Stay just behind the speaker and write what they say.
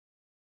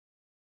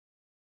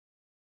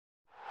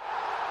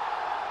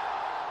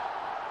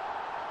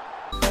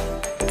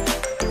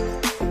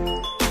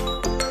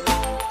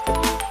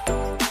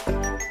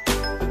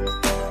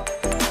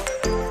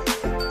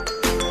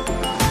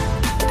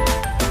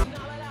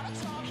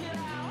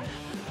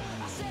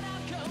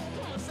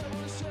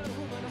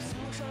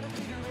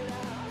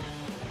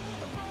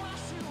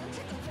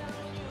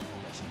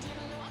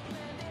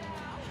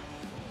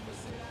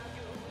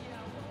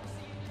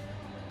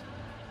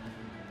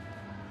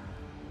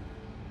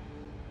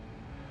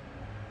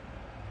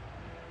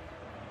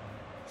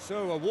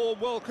So, a warm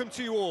welcome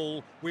to you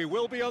all. We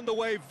will be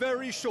underway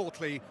very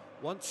shortly,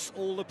 once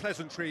all the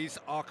pleasantries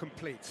are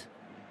complete.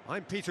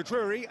 I'm Peter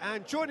Drury,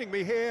 and joining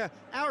me here,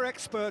 our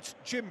expert,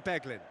 Jim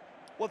Beglin.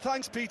 Well,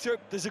 thanks, Peter.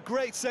 There's a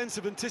great sense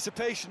of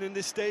anticipation in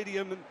this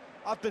stadium, and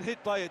I've been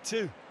hit by it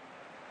too.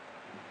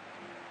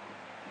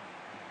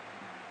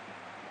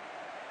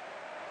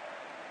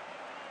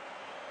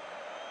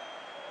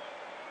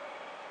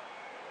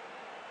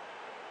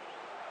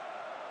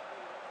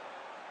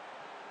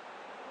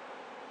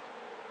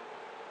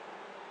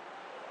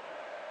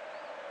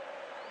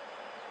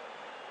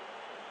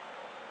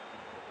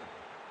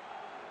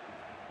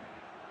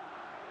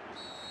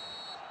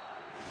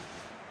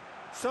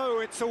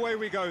 So it's away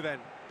we go then.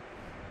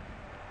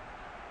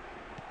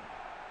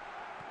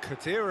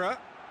 Khedira.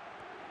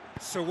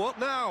 So what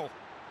now?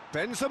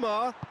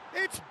 Benzema.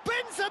 It's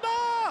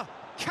Benzema!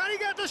 Can he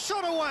get the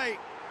shot away?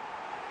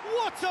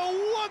 What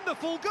a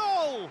wonderful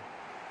goal!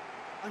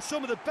 And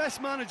some of the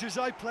best managers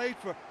I played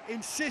for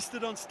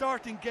insisted on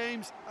starting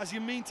games as you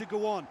mean to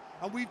go on.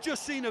 And we've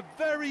just seen a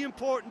very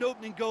important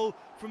opening goal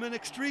from an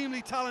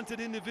extremely talented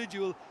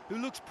individual who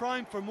looks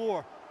primed for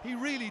more. He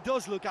really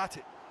does look at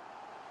it.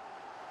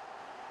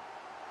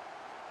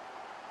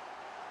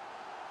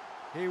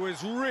 He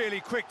was really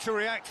quick to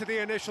react to the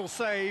initial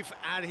save,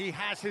 and he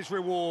has his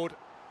reward.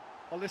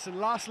 Well, listen,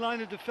 last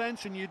line of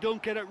defence and you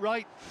don't get it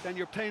right, then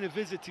you're paying a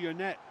visit to your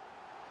net.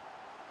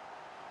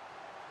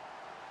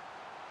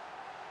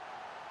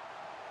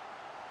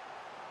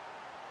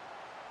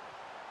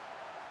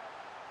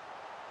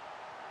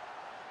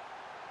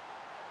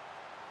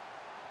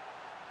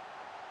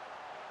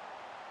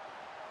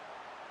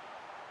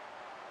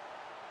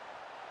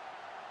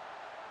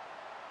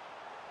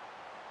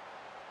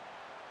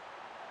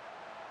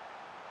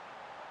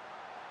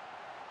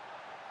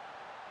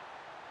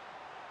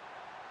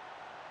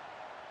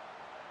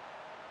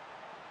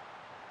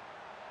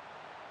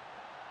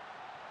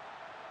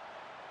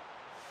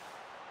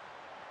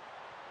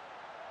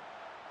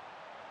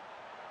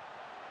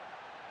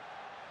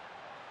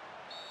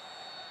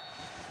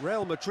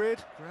 Real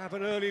Madrid grab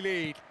an early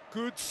lead.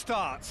 Good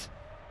start.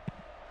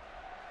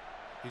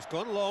 He's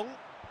gone long.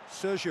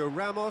 Sergio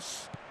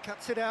Ramos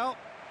cuts it out.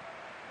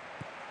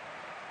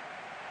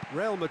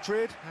 Real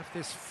Madrid have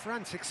this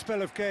frantic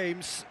spell of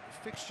games.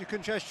 Fixture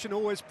congestion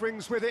always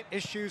brings with it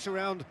issues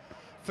around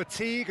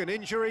fatigue and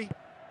injury.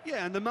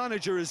 Yeah, and the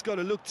manager has got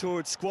to look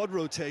towards squad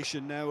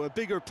rotation now. A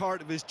bigger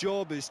part of his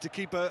job is to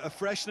keep a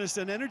freshness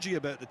and energy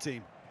about the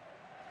team.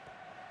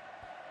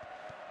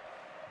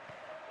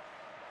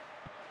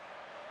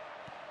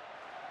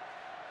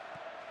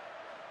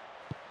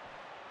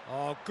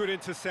 Oh, good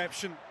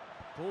interception.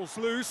 Ball's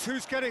loose,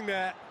 who's getting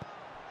there?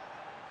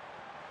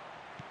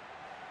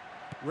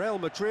 Real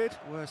Madrid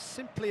were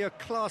simply a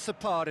class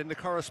apart in the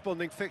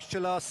corresponding fixture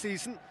last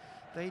season.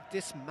 They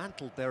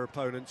dismantled their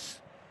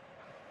opponents.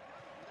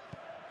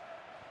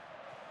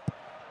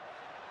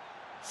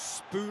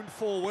 Spoon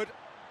forward.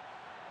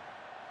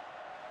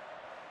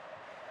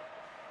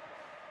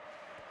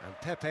 And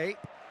Pepe.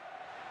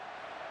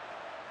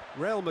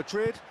 Real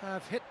Madrid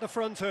have hit the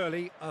front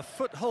early, a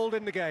foothold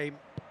in the game.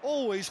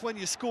 Always, when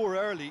you score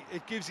early,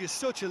 it gives you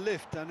such a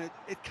lift, and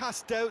it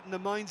casts doubt in the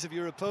minds of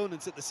your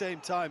opponents at the same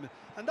time.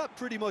 And that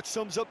pretty much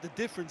sums up the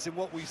difference in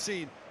what we've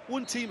seen.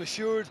 One team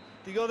assured,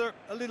 the other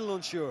a little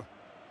unsure.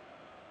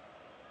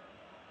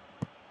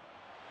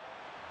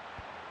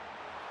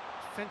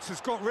 Defence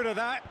has got rid of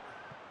that.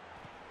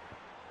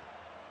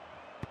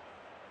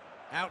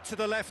 Out to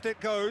the left it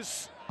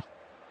goes.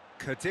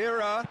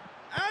 Khedira,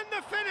 and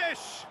the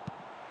finish!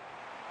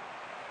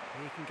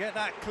 He can get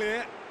that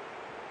clear.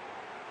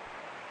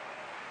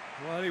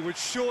 Well, he would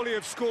surely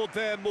have scored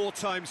there more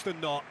times than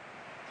not.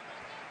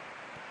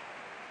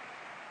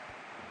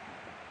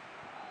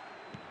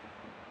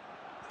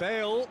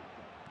 Bale.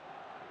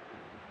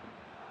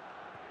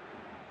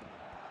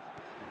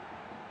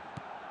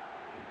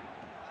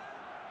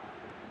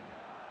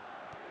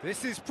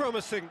 This is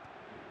promising.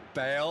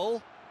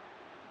 Bale.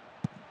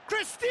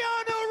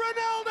 Cristiano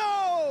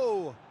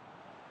Ronaldo!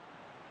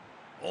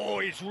 Oh,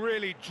 he's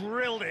really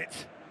drilled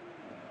it.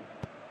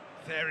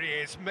 There he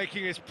is,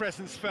 making his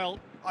presence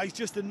felt. He's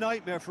just a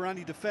nightmare for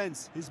any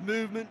defence. His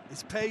movement,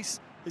 his pace,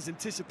 his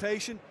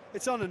anticipation,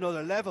 it's on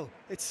another level.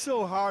 It's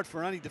so hard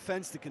for any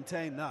defence to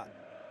contain that.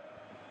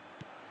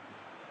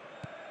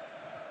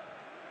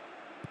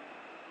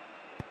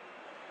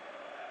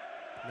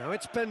 Now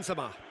it's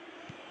Benzema.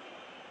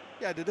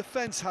 Yeah, the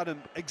defence had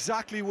him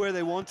exactly where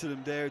they wanted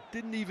him there.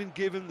 Didn't even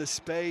give him the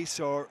space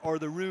or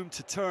the room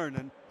to turn.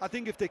 And I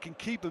think if they can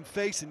keep him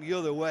facing the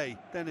other way,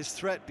 then his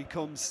threat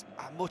becomes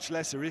a much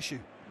lesser issue.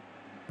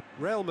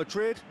 Real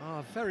Madrid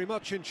are very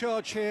much in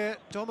charge here,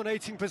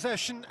 dominating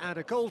possession and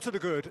a goal to the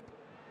good.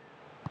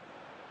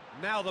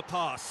 Now the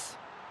pass.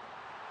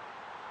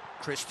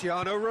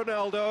 Cristiano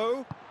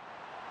Ronaldo.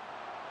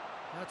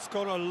 That's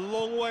gone a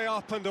long way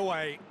up and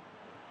away.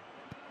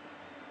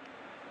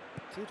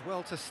 Did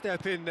well to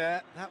step in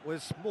there, that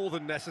was more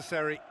than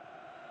necessary.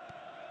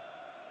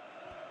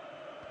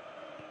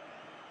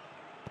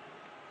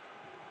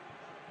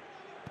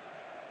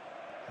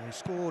 They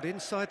scored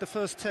inside the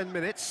first 10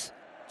 minutes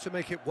to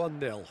make it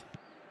 1-0.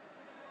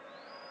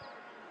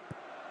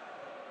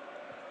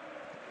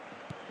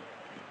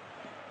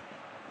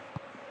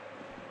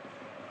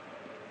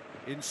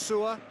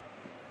 Insua.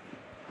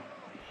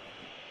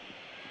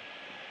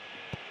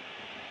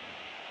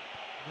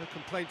 No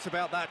complaints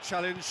about that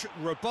challenge.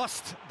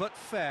 Robust but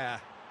fair.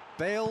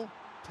 Bale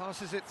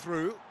passes it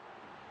through.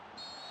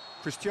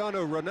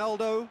 Cristiano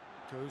Ronaldo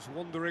goes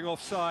wandering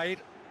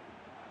offside.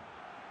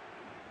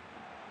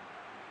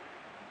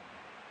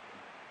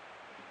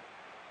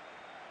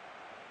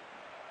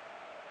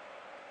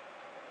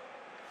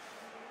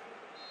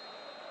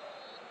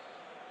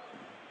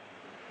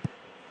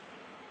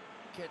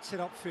 Gets it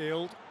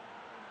upfield.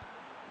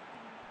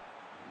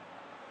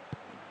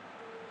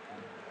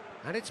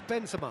 And it's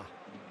Benzema.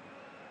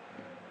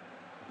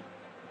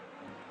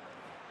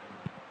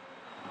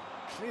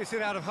 Clears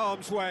it out of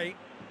harm's way.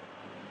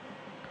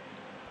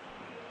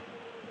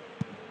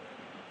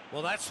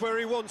 Well, that's where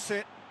he wants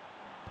it.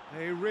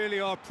 They really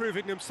are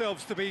proving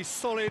themselves to be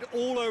solid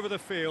all over the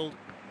field.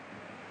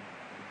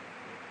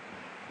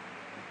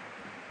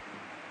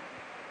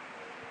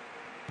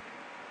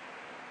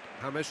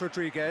 James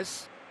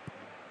Rodriguez.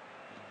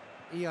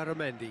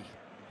 Iaramendi.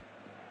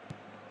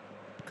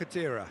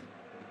 Kadira.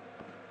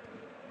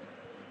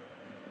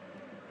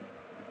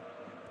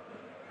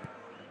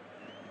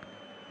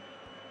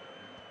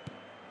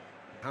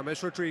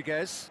 James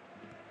Rodriguez.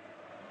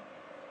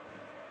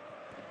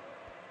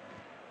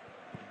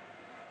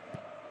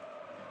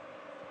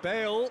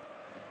 Bale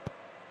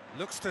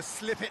looks to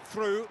slip it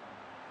through.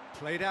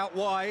 Played out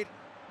wide.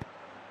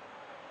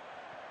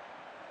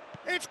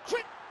 It's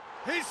quick.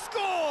 He's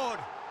scored!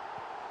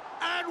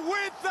 And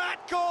with that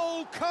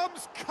goal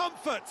comes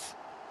comfort.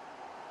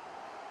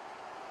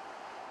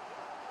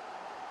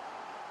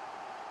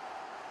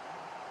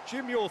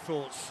 Jim, your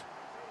thoughts?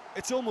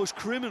 It's almost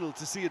criminal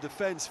to see a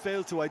defence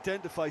fail to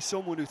identify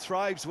someone who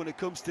thrives when it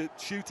comes to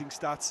shooting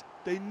stats.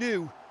 They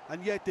knew,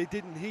 and yet they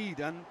didn't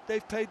heed, and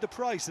they've paid the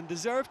price and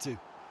deserve to.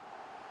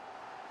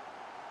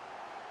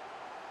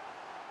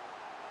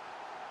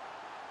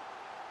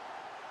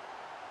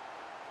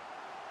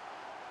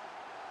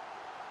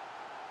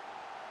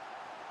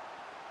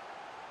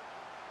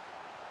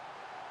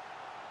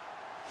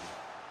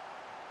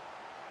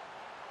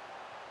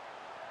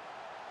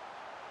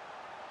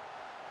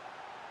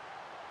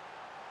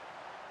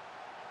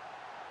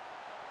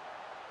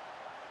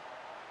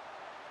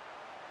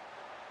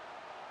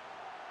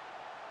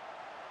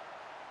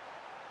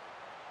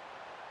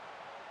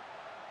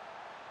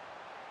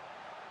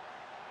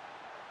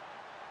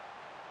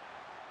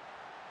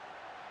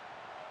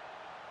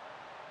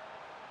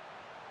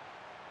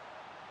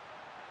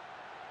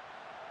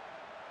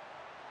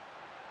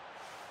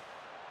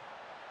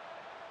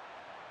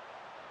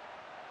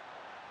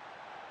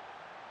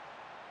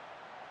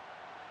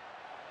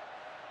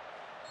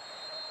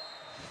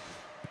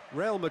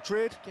 Real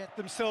Madrid get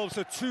themselves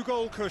a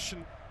 2-goal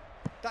cushion.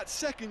 That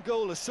second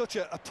goal has such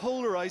a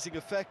polarising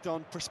effect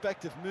on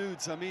prospective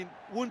moods. I mean,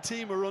 one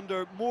team are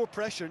under more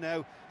pressure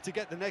now to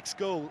get the next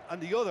goal,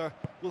 and the other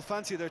will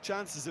fancy their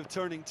chances of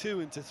turning 2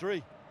 into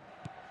 3.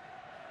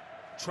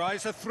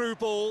 Tries a through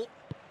ball.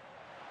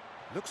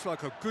 Looks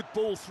like a good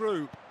ball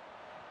through.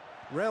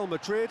 Real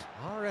Madrid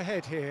are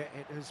ahead here.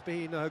 It has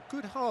been a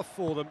good half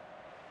for them.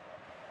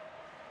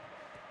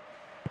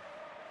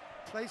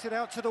 Plays it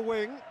out to the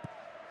wing.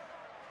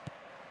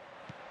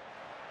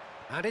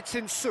 And it's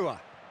Insua.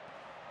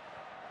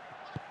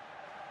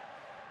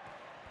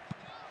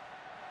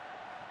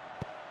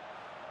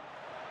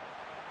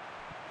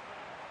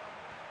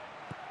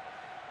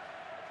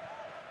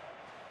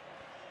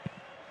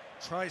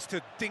 Tries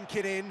to dink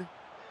it in.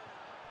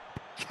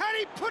 Can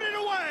he put it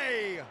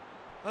away?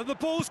 And the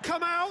ball's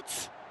come out.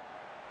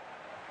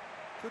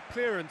 Good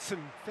clearance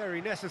and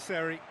very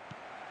necessary.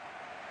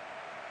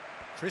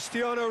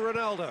 Cristiano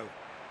Ronaldo.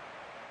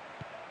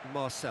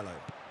 Marcelo.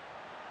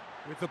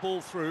 With the ball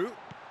through.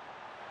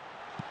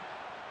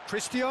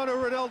 Cristiano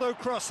Ronaldo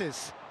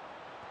crosses.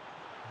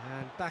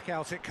 And back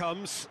out it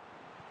comes.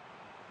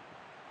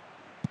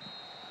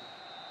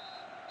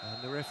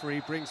 And the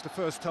referee brings the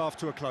first half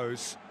to a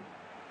close.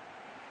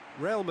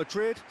 Real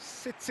Madrid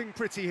sitting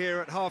pretty here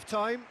at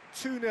half-time,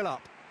 2-0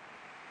 up.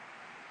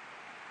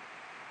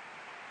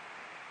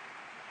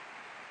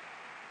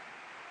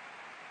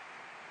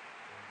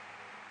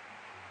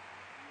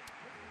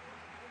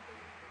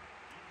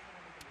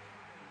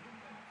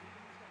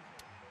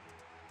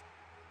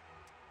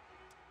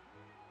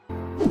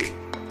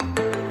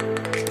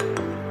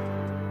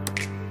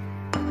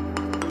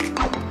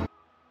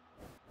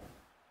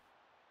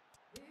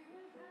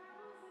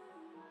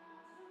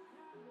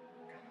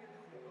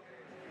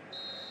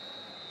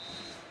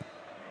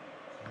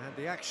 And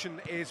the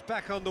action is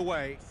back on the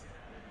way.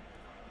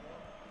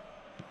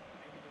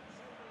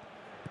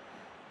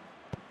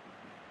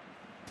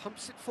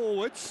 Pumps it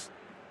forwards.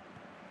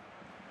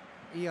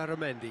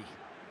 Iaramendi.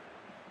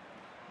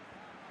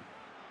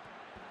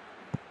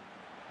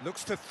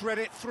 Looks to thread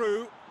it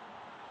through.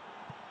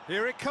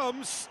 Here it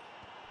comes.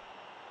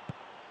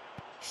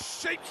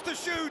 Shapes the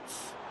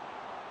shoots!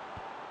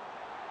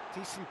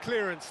 Decent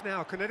clearance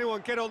now, can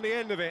anyone get on the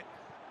end of it?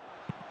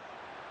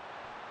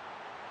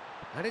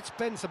 And it's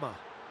Benzema.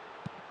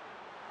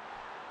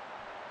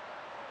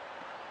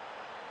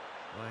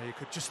 Well, you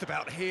could just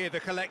about hear the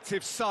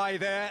collective sigh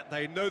there.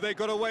 They know they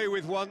got away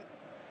with one.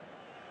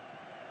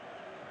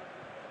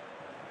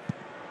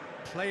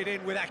 Played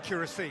in with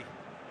accuracy.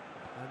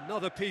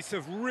 Another piece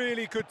of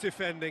really good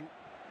defending.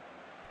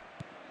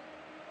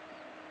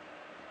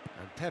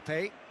 And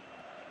Pepe.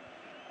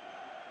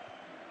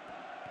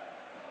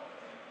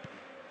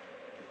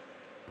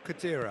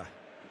 Khedira.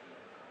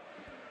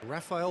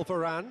 Rafael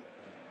Varane.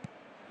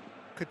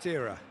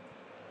 Khedira.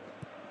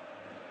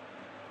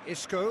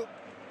 Isco.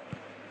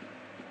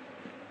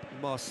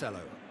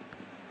 Marcelo.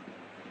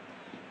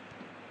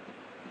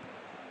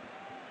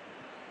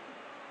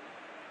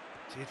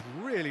 Did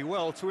really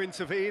well to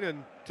intervene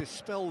and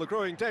dispel the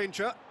growing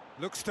danger.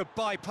 Looks to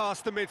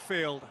bypass the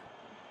midfield.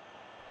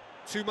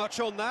 Too much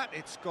on that,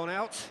 it's gone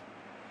out.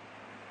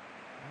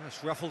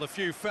 That's ruffled a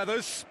few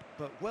feathers,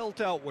 but well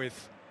dealt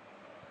with.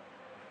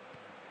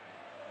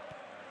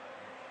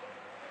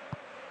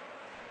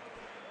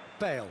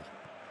 Bale.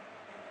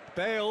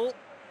 Bale.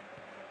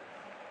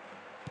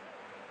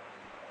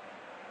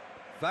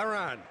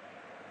 Varane.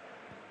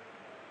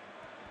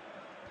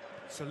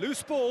 It's a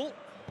loose ball.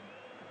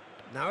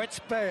 Now it's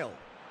Bale.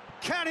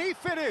 Can he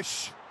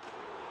finish?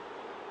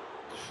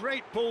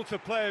 Great ball to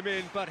play him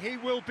in, but he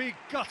will be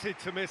gutted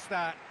to miss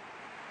that.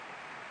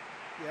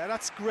 Yeah,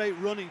 that's great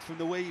running from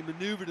the way he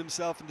manoeuvred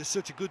himself into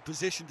such a good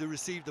position to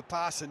receive the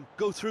pass and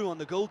go through on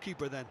the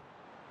goalkeeper then.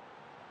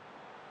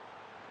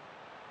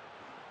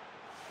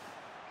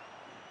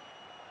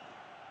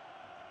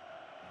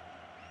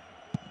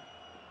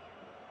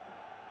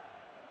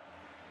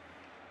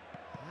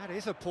 That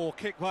is a poor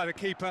kick by the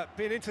keeper,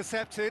 been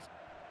intercepted.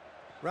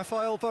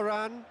 Rafael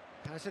Varane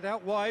has it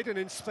out wide and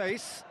in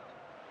space.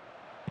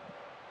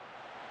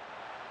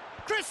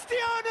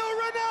 Cristiano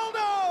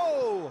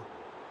Ronaldo!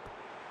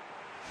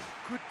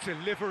 Good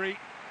delivery,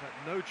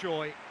 but no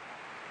joy.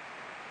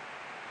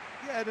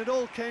 Yeah, and it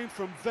all came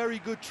from very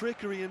good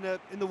trickery in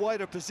the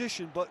wider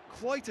position, but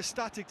quite a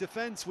static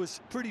defence.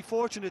 Was pretty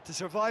fortunate to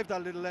survive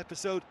that little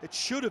episode. It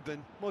should have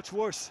been much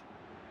worse.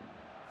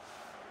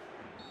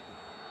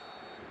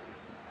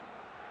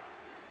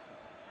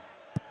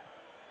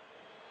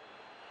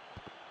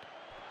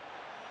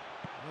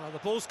 Well, the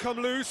ball's come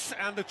loose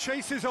and the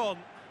chase is on.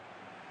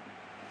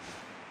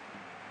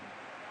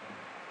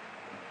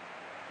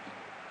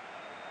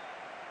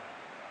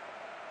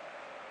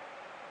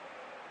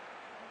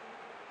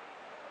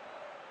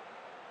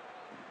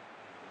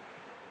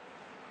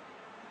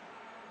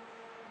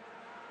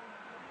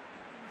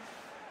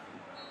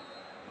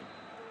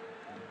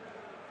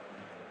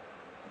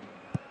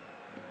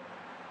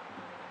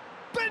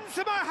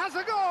 Benzema has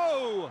a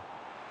go!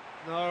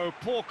 No,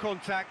 poor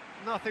contact,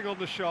 nothing on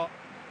the shot.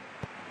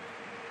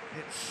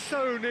 It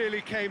so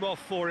nearly came off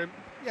for him.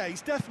 Yeah,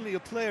 he's definitely a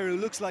player who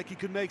looks like he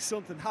could make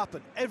something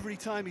happen every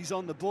time he's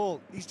on the ball.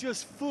 He's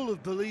just full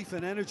of belief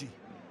and energy.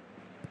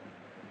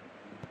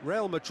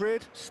 Real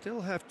Madrid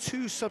still have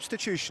 2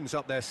 substitutions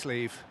up their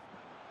sleeve.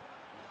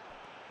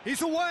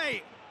 He's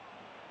away!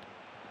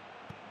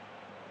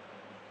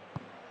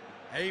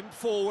 Aimed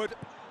forward.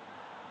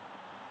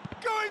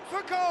 Going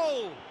for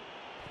goal!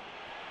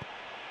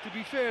 To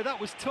be fair, that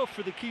was tough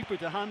for the keeper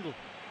to handle.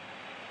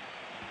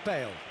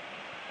 Bale.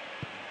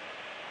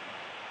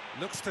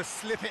 Looks to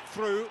slip it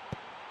through.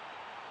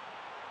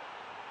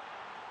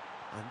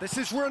 And this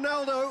is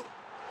Ronaldo.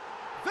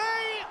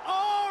 They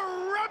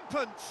are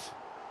rampant!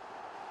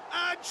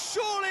 And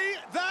surely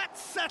that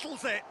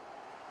settles it.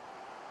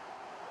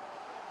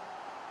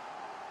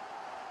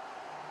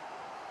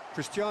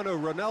 Cristiano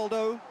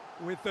Ronaldo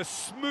with the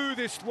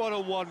smoothest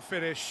one-on-one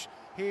finish.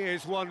 He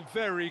is one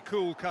very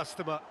cool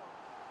customer.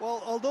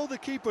 Well, although the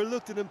keeper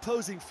looked an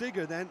imposing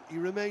figure then, he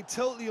remained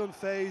totally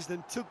unfazed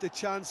and took the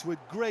chance with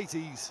great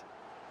ease.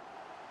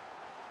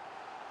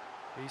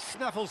 He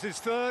snaffles his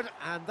third,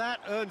 and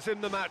that earns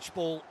him the match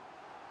ball.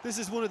 This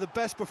is one of the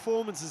best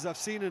performances I've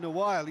seen in a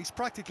while. He's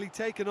practically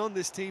taken on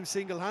this team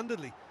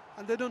single-handedly,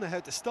 and they don't know how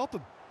to stop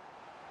him.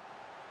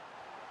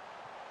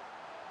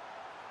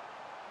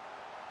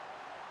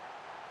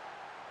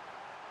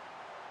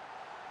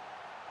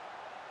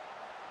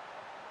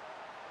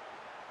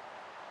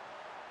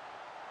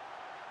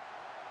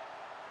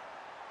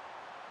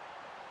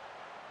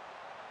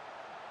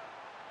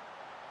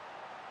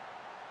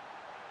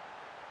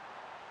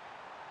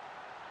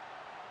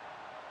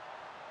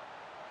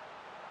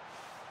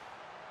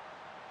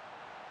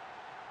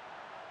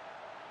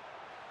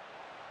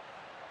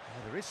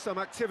 There is some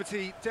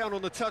activity down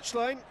on the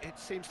touchline. It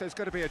seems there's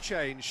going to be a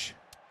change.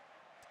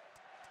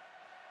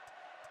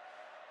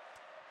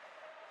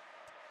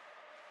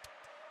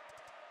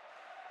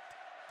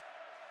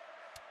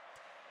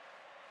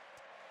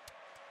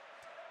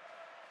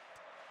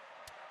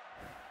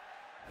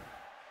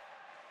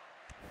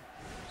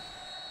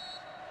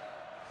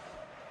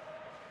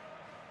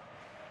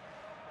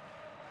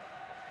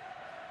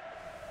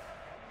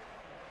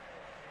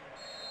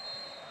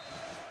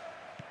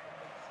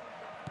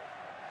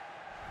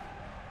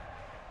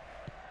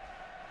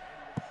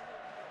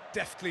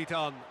 Deftly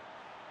done.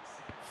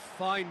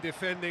 Fine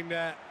defending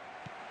there.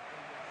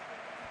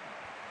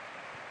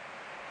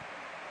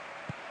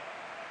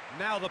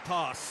 Now the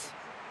pass.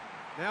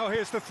 Now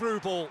here's the through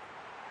ball.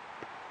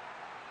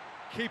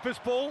 Keeper's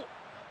ball.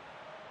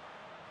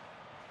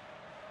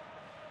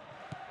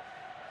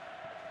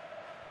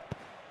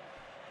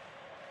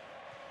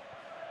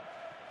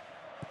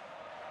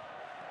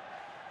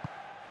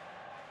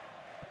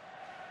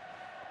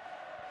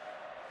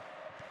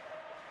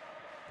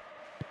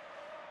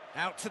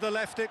 Out to the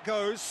left it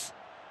goes.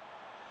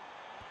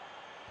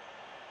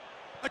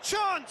 A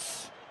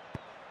chance!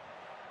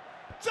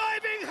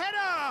 Diving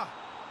header!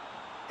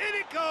 In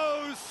it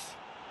goes!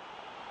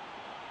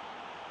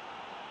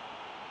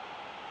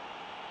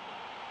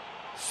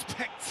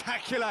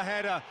 Spectacular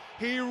header.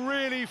 He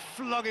really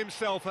flung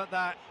himself at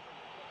that.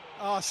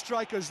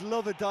 Strikers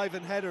love a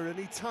diving header, and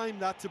he timed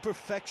that to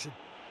perfection.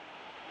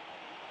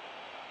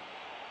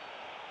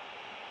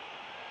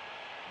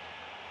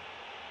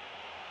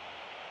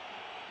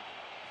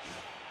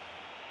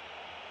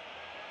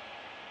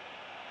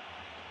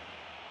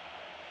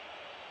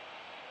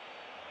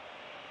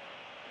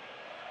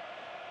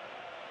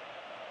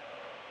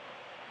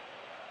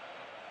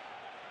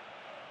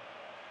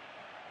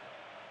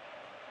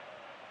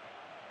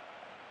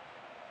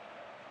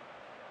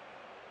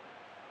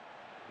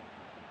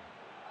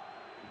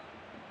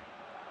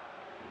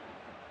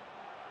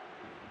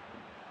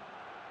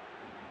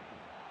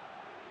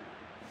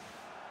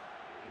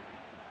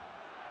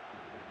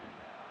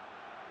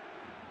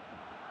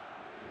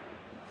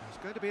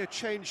 There's going to be a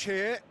change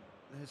here.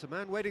 There's a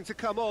man waiting to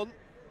come on.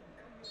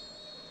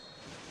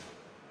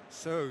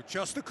 So,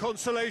 just a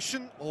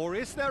consolation, or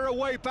is there a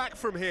way back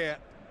from here?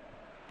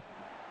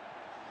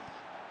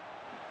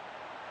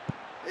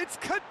 It's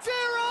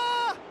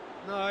Khedira!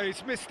 No,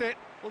 he's missed it.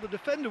 Well, the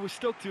defender was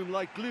stuck to him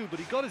like glue, but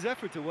he got his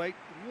effort away.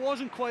 It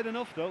wasn't quite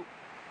enough, though.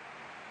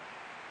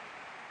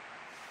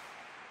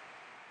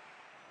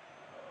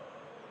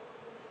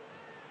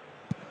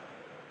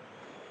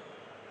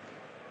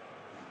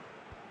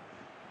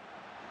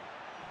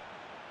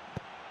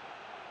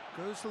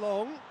 Goes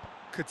long.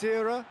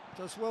 Khedira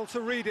does well to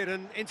read it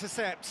and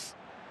intercepts.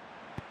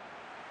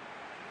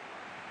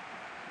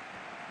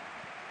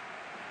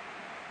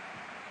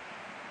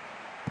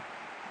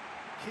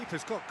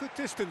 Keeper's got good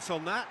distance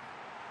on that.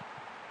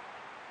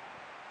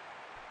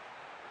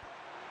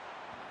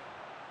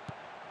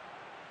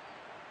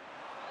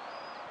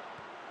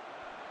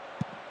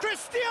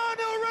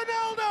 Cristiano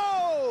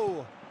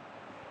Ronaldo!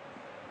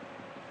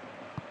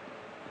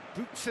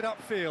 Boots it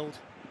upfield.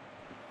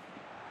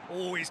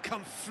 Oh, he's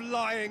come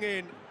flying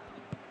in.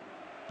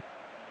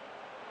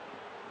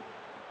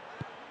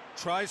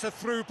 Tries a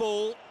through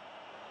ball.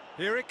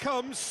 Here it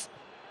comes.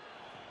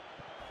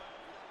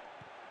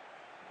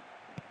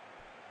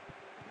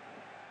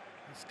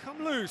 It's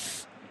come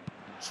loose.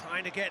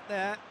 Trying to get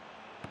there.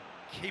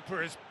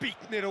 Keeper has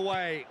beaten it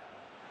away.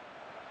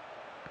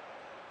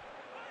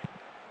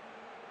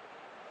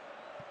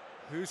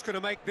 Who's going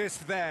to make this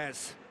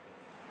theirs?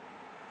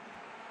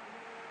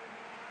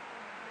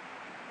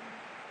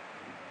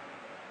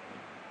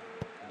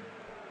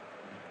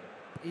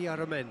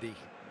 Iaramendi.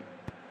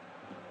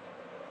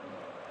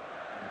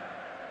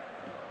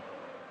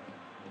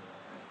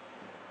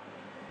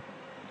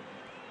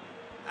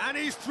 And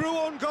he's through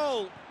on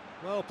goal.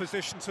 Well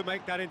positioned to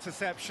make that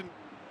interception.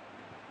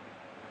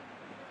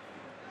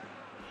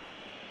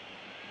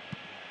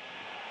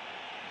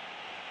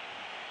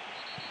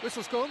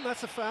 Whistle's gone,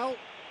 that's a foul.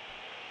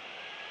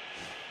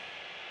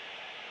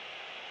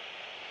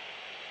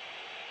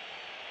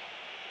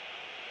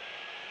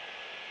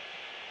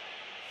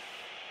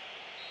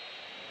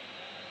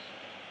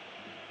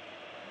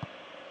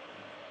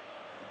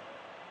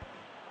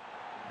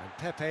 And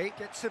Pepe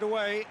gets it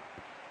away.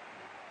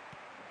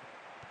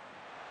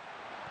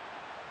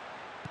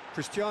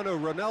 Cristiano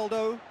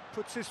Ronaldo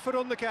puts his foot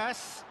on the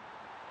gas.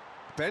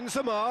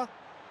 Benzema.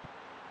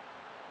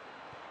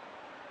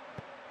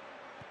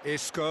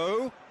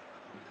 Isco.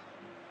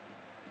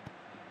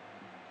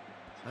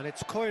 And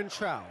it's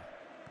Coentrao.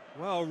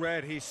 Well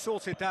read, he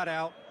sorted that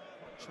out.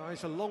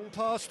 Tries a long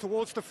pass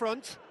towards the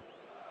front.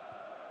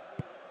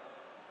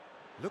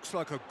 Looks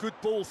like a good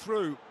ball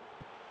through.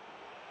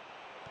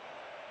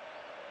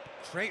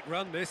 Great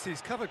run this,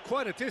 he's covered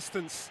quite a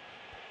distance.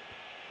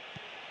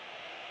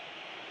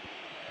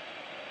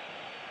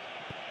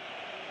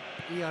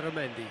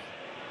 Iaramendi.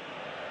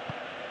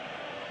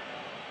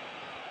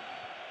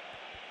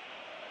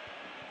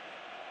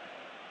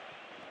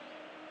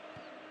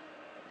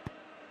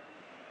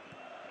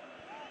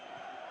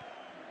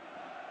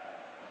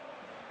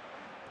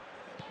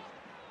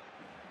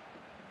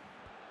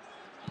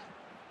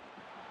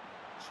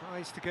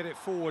 Tries to get it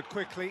forward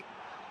quickly.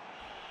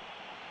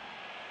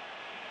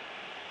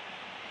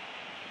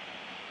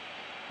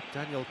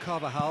 Daniel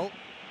Carvajal.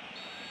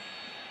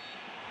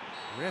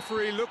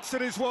 Referee looks at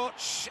his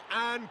watch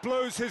and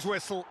blows his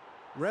whistle.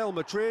 Real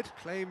Madrid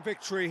claim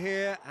victory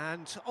here,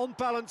 and on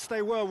balance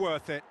they were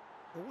worth it.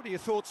 Well, what are your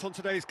thoughts on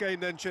today's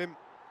game then, Jim?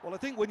 Well, I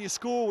think when you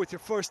score with your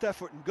first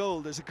effort and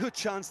goal, there's a good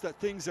chance that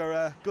things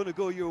are going to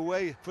go your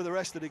way for the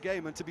rest of the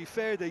game. And to be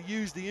fair, they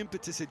used the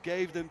impetus it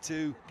gave them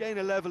to gain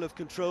a level of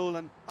control,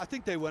 and I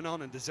think they went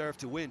on and deserved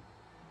to win.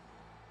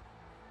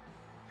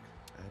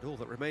 And all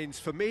that remains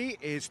for me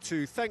is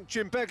to thank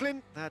Jim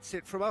Beglin. That's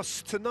it from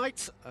us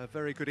tonight. A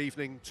very good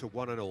evening to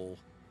one and all.